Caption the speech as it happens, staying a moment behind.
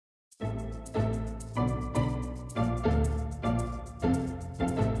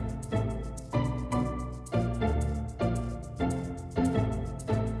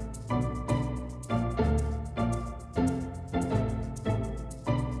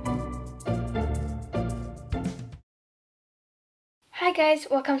Hi guys,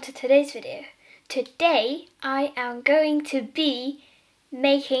 welcome to today's video. Today I am going to be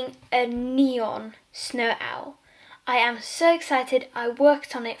making a neon snow owl. I am so excited. I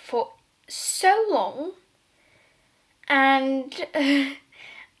worked on it for so long and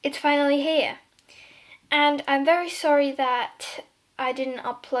it's finally here. And I'm very sorry that I didn't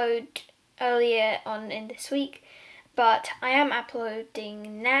upload earlier on in this week, but I am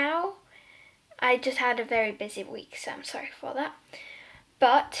uploading now. I just had a very busy week, so I'm sorry for that.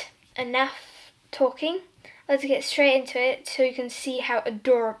 But enough talking, let's get straight into it so you can see how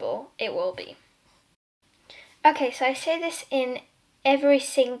adorable it will be. Okay, so I say this in every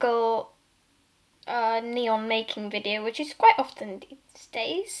single neon making video, which is quite often these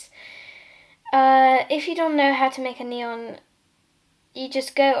days. If you don't know how to make a neon, you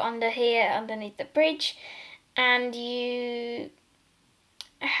just go under here, underneath the bridge, and you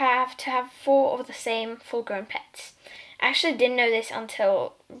have to have 4 of the same full-grown pets. I actually didn't know this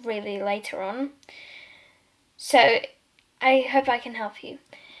until really later on, so I hope I can help you.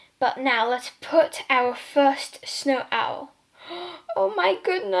 But now let's put our first snow owl. Oh my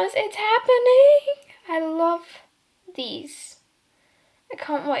goodness, it's happening! I love these. I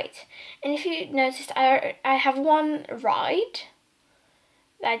can't wait. And if you noticed, I have one ride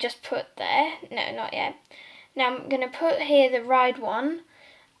that I just put there. No, not yet. Now I'm going to put here the ride one.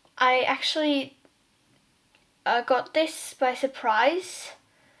 I actually got this by surprise.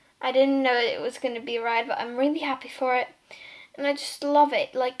 I didn't know it was going to be a ride, but I'm really happy for it. And I just love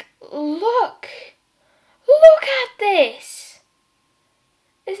it. Like, look! Look at this!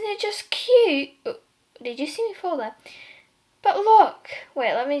 Isn't it just cute? Oh, did you see me fall there? But look!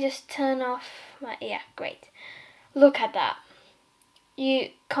 Wait, let me just turn off my... Yeah, great. Look at that. You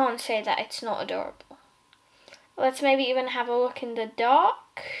can't say that it's not adorable. Let's maybe even have a look in the dark.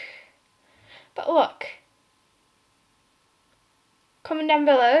 But look. Comment down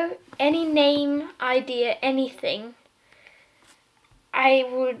below any name, idea, anything. I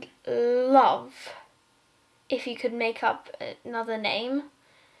would love if you could make up another name.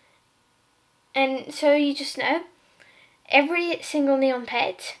 And so you just know, every single neon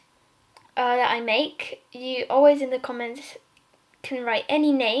pet that I make, you always in the comments can write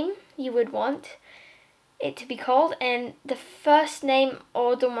any name you would want it to be called, and the first name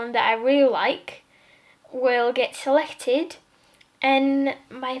or the one that I really like will get selected, and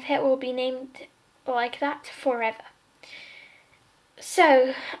my pet will be named like that forever.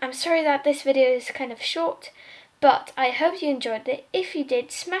 So I'm sorry that this video is kind of short, but I hope you enjoyed it. If you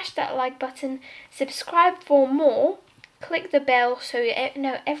did, smash that like button, subscribe for more, click the bell so you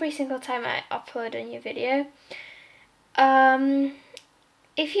know every single time I upload a new video.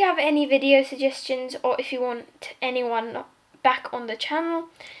 If you have any video suggestions, or if you want anyone back on the channel,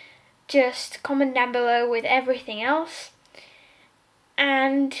 just comment down below with everything else.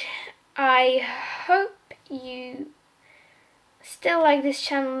 And I hope you still like this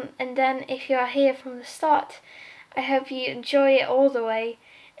channel, and then if you are here from the start, I hope you enjoy it all the way,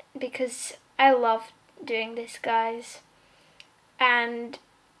 because I love doing this, guys. And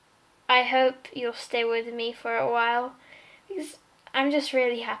I hope you'll stay with me for a while, because I'm just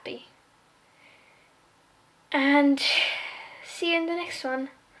really happy. And see you in the next one.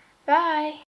 Bye!